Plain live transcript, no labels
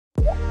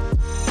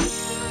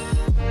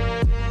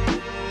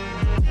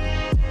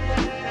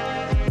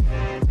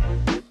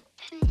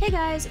Hey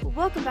guys,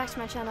 welcome back to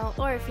my channel,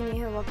 or if you're new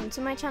here, welcome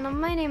to my channel.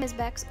 My name is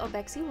Bex, or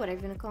Bexie,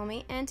 whatever you want to call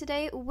me, and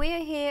today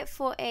we're here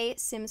for a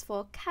Sims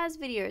 4 Kaz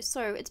video.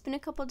 So it's been a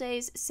couple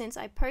days since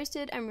I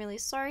posted. I'm really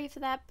sorry for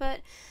that,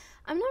 but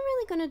I'm not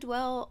really going to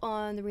dwell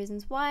on the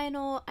reasons why and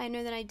all. I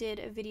know that I did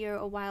a video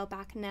a while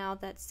back now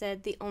that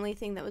said the only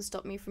thing that would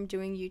stop me from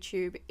doing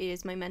YouTube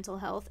is my mental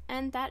health,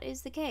 and that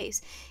is the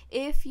case.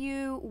 If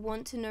you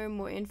want to know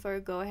more info,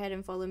 go ahead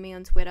and follow me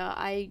on Twitter.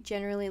 I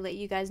generally let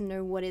you guys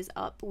know what is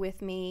up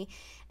with me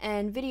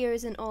and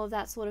videos and all of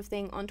that sort of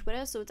thing on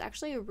Twitter, so it's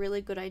actually a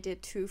really good idea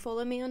to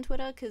follow me on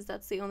Twitter because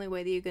that's the only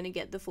way that you're going to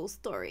get the full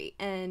story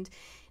and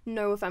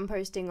know if I'm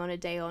posting on a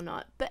day or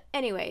not. But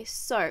anyway,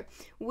 so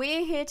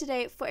we're here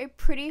today for a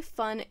pretty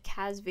fun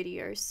Kaz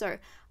video. So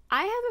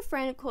I have a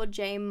friend called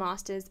Jay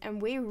Masters,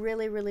 and we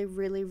really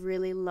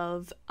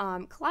love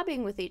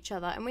collabing with each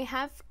other, and we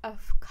have a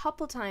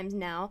couple times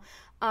now.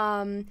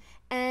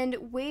 And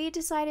we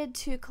decided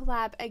to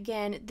collab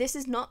again. This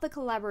is not the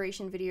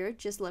collaboration video,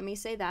 just let me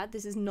say that.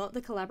 This is not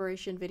the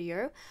collaboration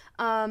video.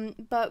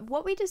 But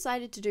what we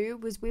decided to do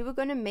was we were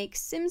going to make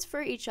Sims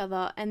for each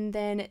other, and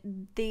then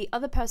the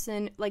other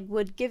person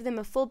would give them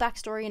a full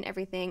backstory and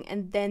everything,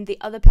 and then the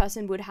other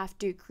person would have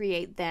to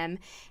create them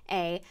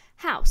a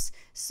house.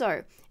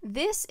 So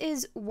this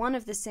is one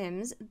of the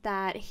Sims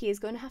that he is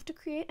going to have to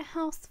create a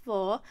house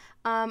for.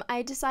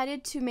 I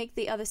decided to make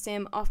the other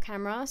Sim off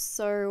camera,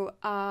 so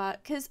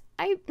because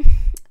I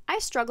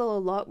struggle a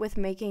lot with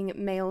making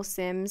male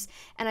Sims,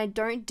 and I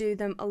don't do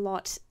them a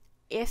lot,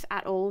 if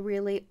at all,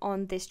 really,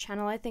 on this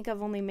channel. I think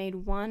I've only made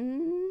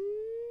one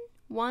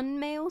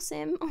male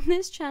Sim on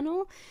this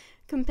channel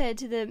compared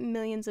to the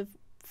millions of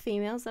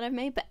females that I've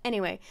made. But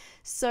anyway,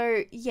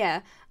 so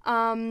yeah,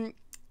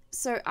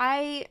 so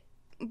I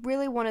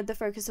really wanted the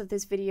focus of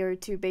this video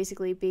to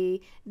basically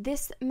be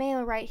this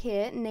male right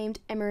here named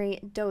Emery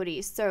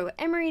Doherty. So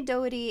Emery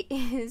Doherty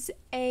is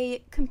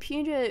a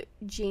computer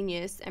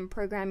genius and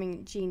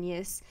programming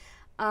genius,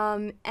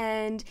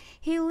 and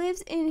he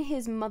lives in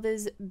his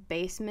mother's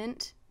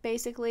basement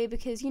basically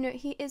because, you know,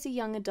 he is a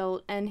young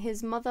adult, and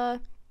his mother,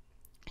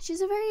 she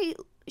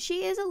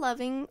is a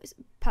loving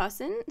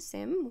person,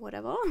 Sim,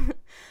 whatever,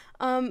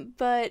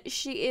 but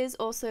she is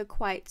also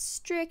quite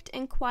strict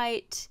and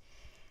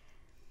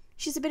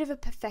she's a bit of a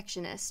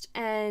perfectionist,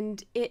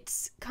 and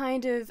it's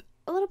kind of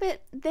a little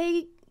bit,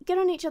 they get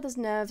on each other's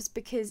nerves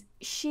because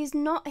he's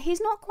not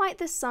quite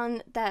the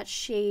son that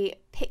she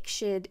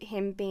pictured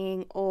him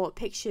being or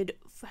pictured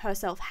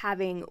herself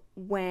having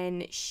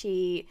when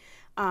she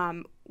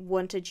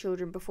wanted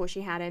children before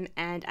she had him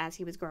and as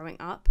he was growing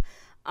up.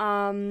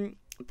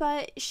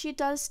 But she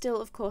does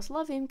still, of course,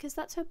 love him because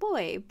that's her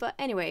boy. But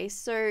anyway,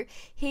 so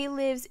he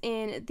lives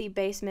in the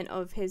basement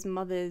of his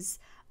mother's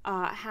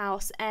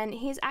house, and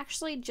he's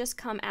actually just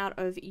come out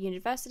of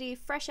university,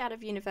 fresh out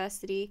of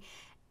university,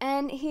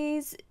 and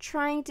he's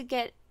trying to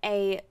get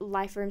a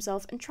life for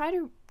himself and trying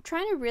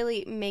to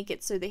really make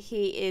it so that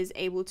he is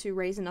able to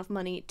raise enough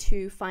money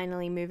to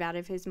finally move out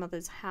of his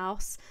mother's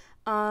house.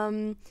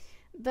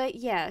 But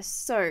yeah,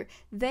 so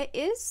there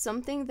is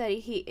something that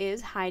he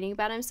is hiding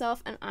about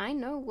himself, and I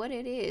know what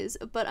it is,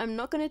 but I'm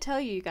not going to tell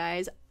you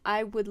guys.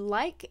 I would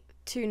like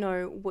to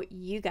know what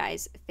you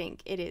guys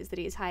think it is that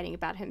he's hiding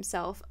about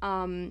himself,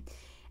 and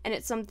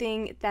it's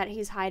something that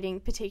he's hiding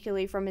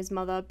particularly from his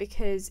mother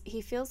because he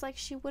feels like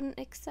she wouldn't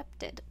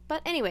accept it.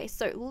 But anyway,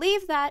 so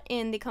leave that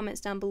in the comments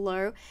down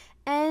below,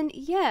 and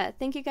yeah,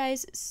 thank you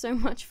guys so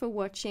much for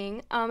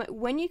watching.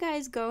 When you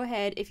guys go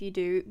ahead, if you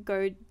do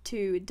go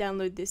to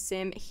download this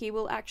Sim, he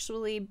will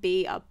actually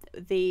be up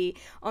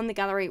on the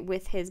gallery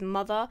with his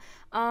mother.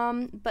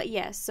 But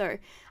yeah, so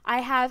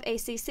I have a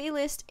CC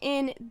list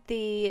in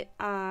the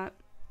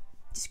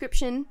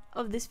description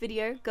of this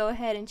video. Go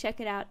ahead and check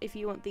it out if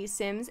you want these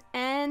Sims,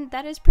 and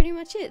that is pretty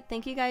much it.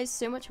 Thank you guys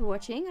so much for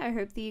watching. I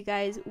hope that you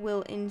guys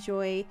will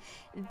enjoy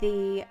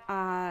the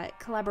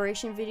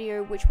collaboration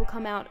video, which will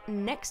come out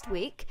next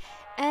week,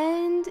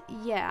 and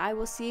yeah, I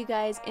will see you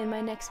guys in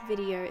my next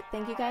video.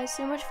 Thank you guys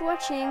so much for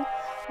watching.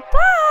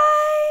 Bye!